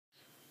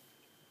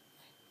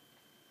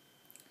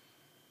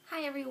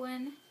Hi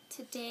everyone,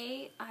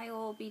 today I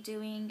will be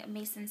doing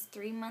Mason's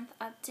 3-month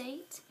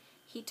update.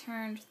 He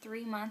turned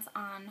 3 months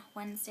on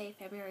Wednesday,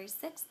 February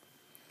 6th.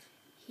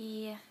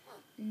 He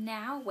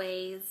now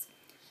weighs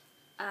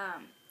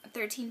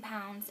 13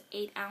 pounds,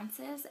 8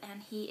 ounces,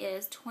 and he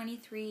is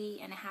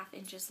 23.5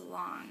 inches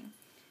long.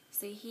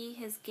 So he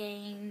has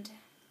gained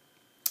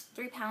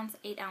 3 pounds,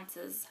 8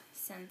 ounces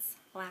since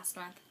last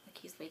month, like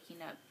he's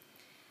waking up.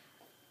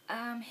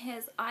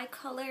 His eye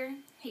color,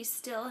 he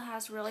still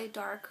has really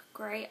dark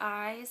gray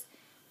eyes,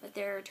 but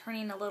they're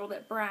turning a little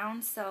bit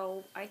brown,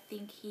 so I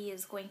think he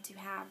is going to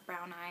have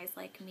brown eyes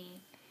like me.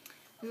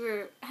 We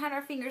had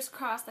our fingers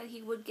crossed that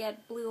he would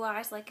get blue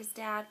eyes like his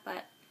dad,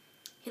 but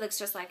he looks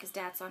just like his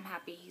dad, so I'm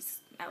happy he's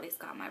at least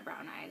got my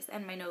brown eyes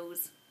and my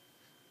nose.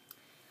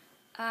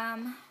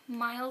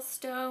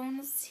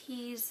 Milestones,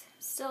 he's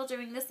still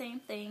doing the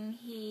same thing.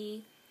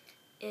 He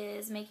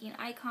is making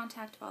eye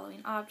contact,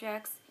 following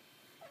objects.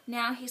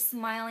 Now he's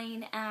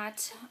smiling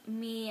at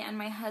me and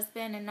my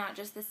husband and not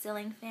just the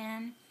ceiling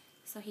fan.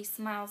 So he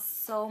smiles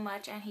so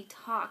much and he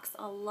talks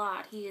a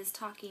lot. He is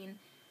talking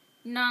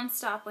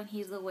non-stop when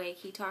he's awake.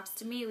 He talks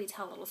to me, we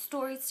tell little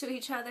stories to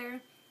each other.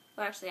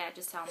 Well, actually I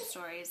just tell him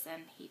stories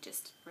and he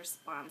just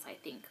responds, I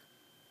think.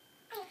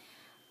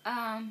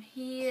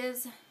 He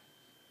is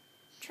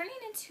turning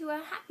into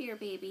a happier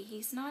baby.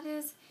 He's not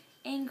as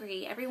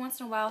angry. Every once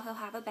in a while he'll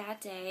have a bad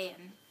day,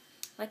 and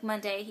like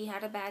Monday, he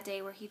had a bad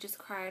day where he just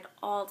cried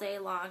all day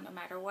long. No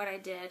matter what I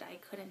did, I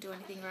couldn't do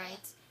anything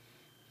right.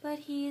 But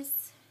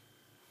he's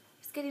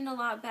getting a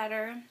lot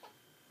better.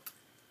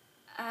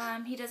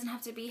 He doesn't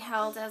have to be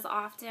held as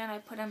often. I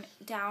put him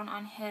down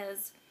on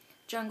his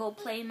jungle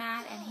play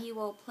mat, and he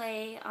will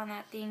play on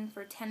that thing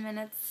for 10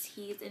 minutes.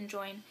 He's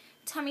enjoying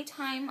tummy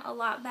time a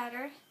lot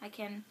better. I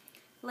can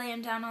lay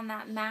him down on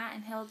that mat,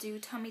 and he'll do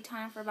tummy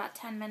time for about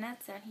 10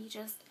 minutes, and he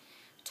just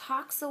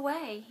talks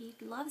away. He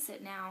loves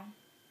it now.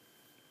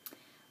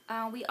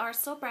 We are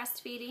still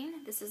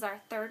breastfeeding. This is our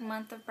 3rd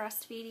month of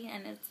breastfeeding,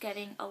 and it's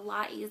getting a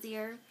lot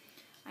easier.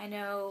 I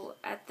know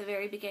at the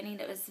very beginning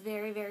it was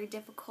very, very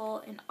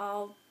difficult, and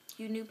all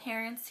you new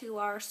parents who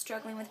are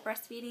struggling with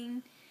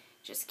breastfeeding,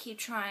 just keep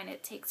trying.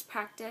 It takes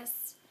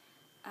practice.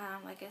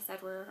 Like I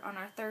said, we're on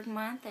our 3rd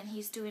month, and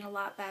he's doing a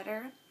lot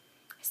better.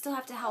 I still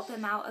have to help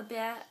him out a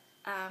bit.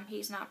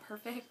 He's not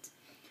perfect.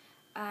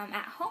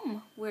 At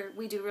home,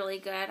 we do really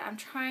good. I'm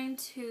trying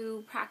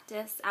to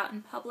practice out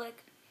in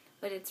public,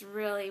 but it's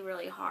really,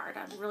 really hard.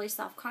 I'm really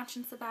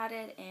self-conscious about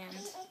it, and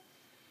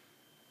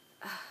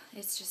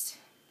it's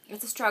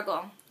a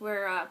struggle.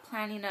 We're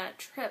planning a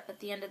trip at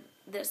the end of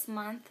this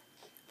month,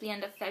 the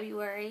end of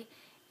February,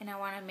 and I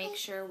want to make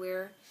sure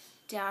we're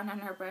down on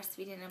our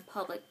breastfeeding in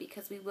public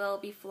because we will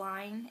be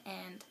flying,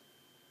 and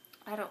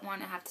I don't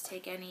want to have to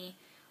take any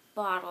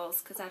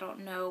bottles because I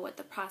don't know what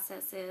the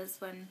process is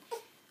when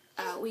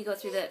we go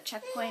through the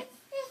checkpoint.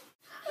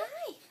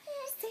 Hi!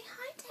 Say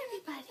hi to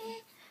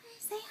everybody.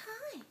 Say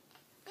hi.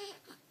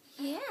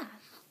 Yeah.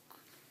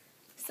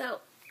 So,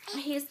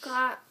 he's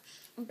got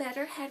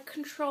better head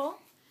control.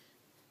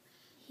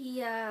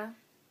 We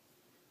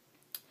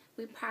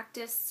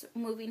practice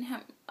moving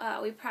him,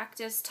 we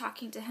practice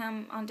talking to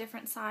him on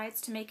different sides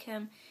to make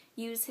him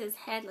use his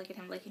head. Look at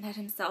him looking at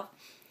himself.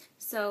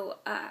 So,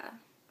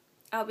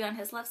 I'll be on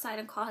his left side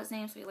and call his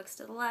name, so he looks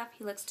to the left,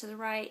 he looks to the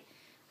right.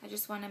 I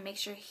just want to make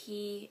sure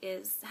he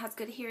has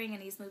good hearing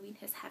and he's moving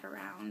his head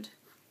around.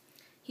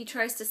 He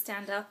tries to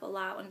stand up a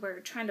lot when we're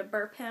trying to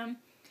burp him.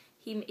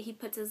 He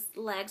puts his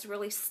legs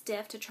really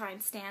stiff to try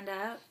and stand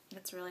up.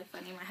 It's really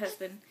funny. My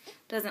husband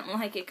doesn't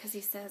like it because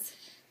he says,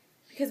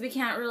 because we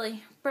can't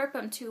really burp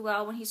him too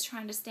well when he's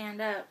trying to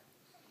stand up.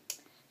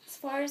 As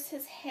far as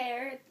his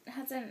hair, it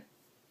hasn't,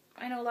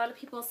 I know a lot of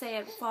people say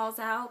it falls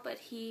out, but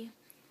he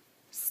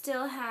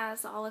still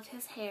has all of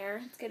his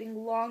hair. It's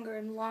getting longer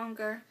and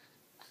longer.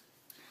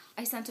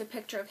 I sent a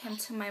picture of him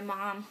to my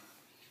mom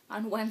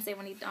on Wednesday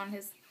when he's on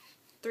his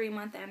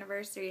 3-month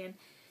anniversary, and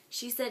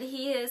she said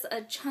he is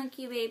a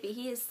chunky baby.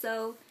 He is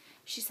so,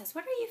 she says,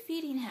 what are you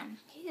feeding him?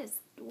 He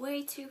is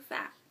way too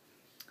fat.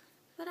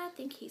 But I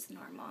think he's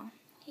normal.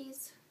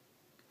 He's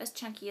as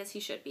chunky as he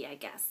should be, I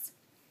guess.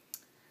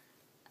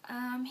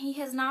 He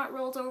has not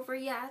rolled over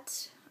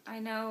yet. I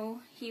know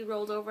he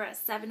rolled over at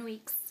 7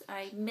 weeks.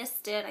 I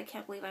missed it. I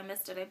can't believe I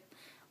missed it. I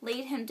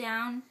laid him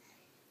down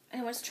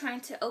and was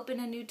trying to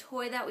open a new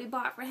toy that we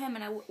bought for him,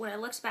 and when I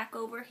looked back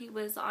over, he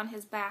was on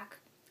his back.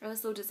 I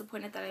was so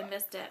disappointed that I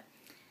missed it.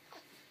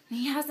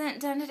 He hasn't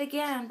done it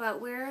again,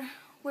 but we're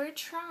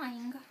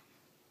trying.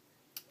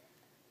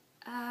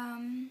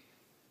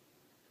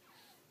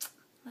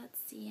 Let's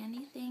see,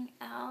 anything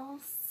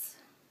else?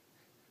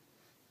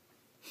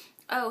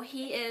 Oh,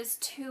 he is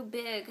too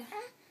big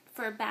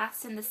for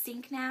baths in the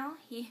sink now.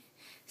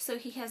 So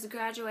he has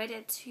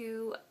graduated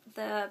to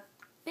the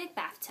big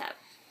bathtub.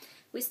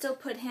 We still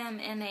put him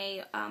in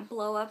a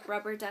blow-up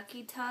rubber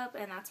ducky tub,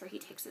 and that's where he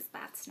takes his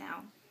baths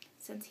now,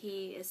 since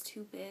he is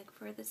too big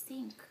for the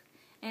sink.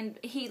 And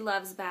he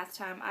loves bath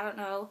time. I don't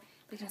know,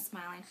 look at him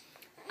smiling.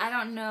 I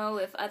don't know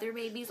if other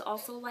babies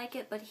also like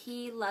it, but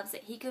he loves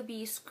it. He could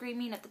be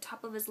screaming at the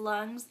top of his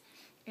lungs,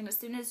 and as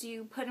soon as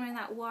you put him in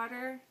that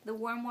water, the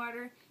warm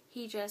water,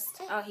 he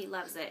just, oh, he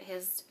loves it.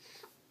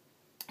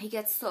 He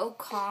gets so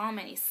calm,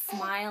 and he's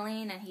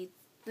smiling, and he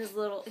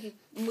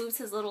moves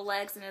his little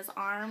legs and his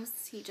arms.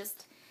 He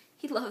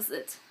loves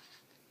it.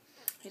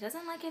 He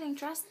doesn't like getting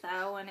dressed,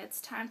 though. When it's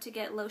time to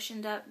get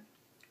lotioned up,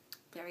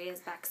 there he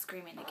is back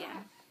screaming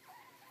again.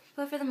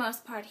 But for the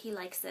most part, he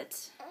likes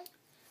it.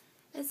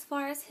 As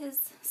far as his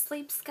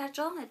sleep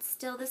schedule, it's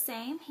still the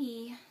same.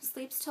 He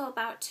sleeps till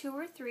about 2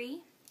 or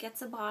 3,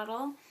 gets a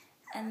bottle,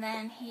 and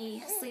then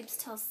he sleeps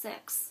till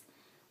 6.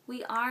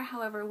 We are,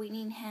 however,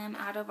 weaning him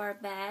out of our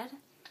bed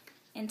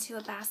into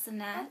a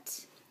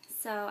bassinet.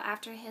 So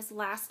after his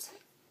last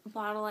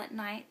bottle at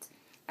night,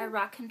 I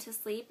rock him to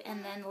sleep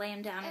and then lay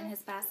him down in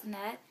his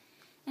bassinet.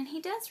 And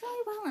he does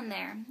really well in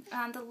there.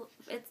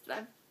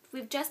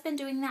 We've just been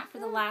doing that for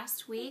the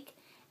last week.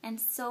 And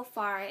so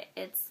far,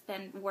 it's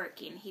been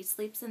working. He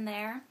sleeps in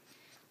there,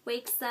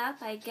 wakes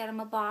up, I get him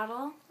a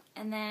bottle,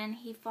 and then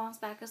he falls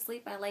back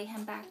asleep. I lay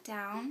him back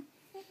down,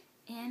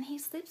 and he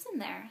sleeps in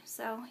there.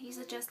 So he's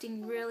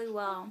adjusting really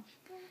well.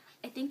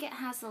 I think it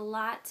has a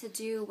lot to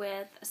do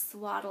with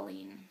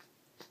swaddling.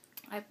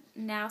 I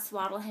now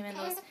swaddle him in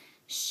those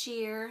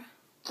sheer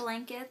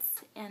blankets,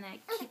 and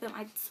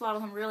I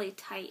swaddle him really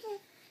tight.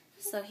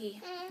 So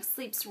he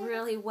sleeps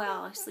really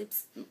well. He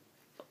sleeps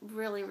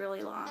really,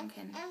 really long,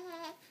 and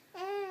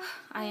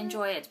I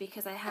enjoy it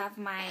because I have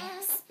my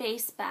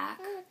space back.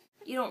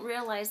 You don't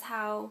realize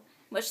how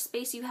much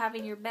space you have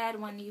in your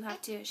bed when you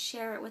have to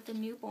share it with a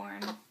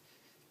newborn.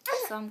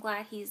 So I'm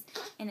glad he's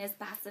in his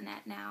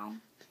bassinet now.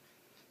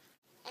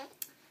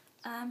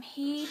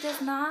 He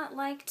does not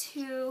like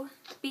to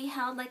be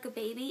held like a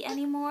baby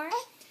anymore.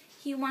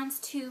 He wants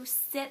to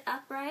sit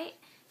upright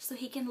so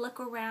he can look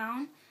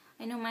around.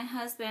 I know my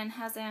husband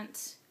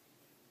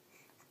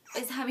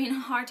is having a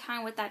hard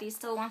time with that. He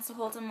still wants to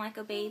hold him like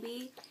a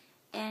baby,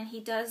 and he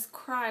does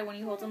cry when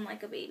you hold him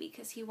like a baby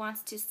because he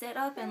wants to sit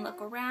up and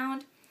look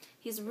around.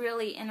 He's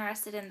really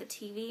interested in the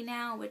TV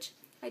now, which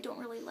I don't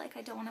really like.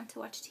 I don't want him to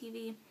watch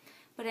TV,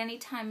 but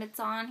anytime it's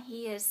on,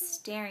 he is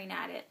staring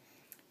at it,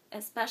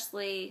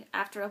 especially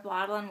after a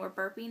bottle and we're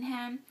burping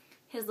him.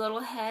 His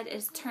little head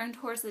is turned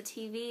towards the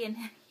TV, and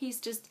he's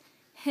just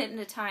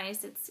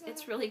hypnotized.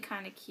 It's really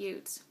kind of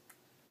cute.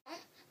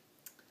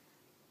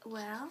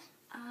 Well,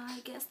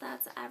 I guess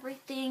that's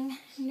everything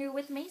new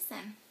with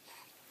Mason.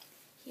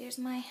 Here's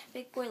my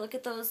big boy. Look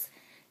at those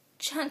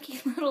chunky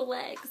little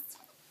legs.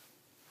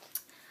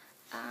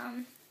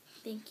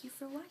 Thank you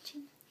for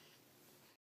watching.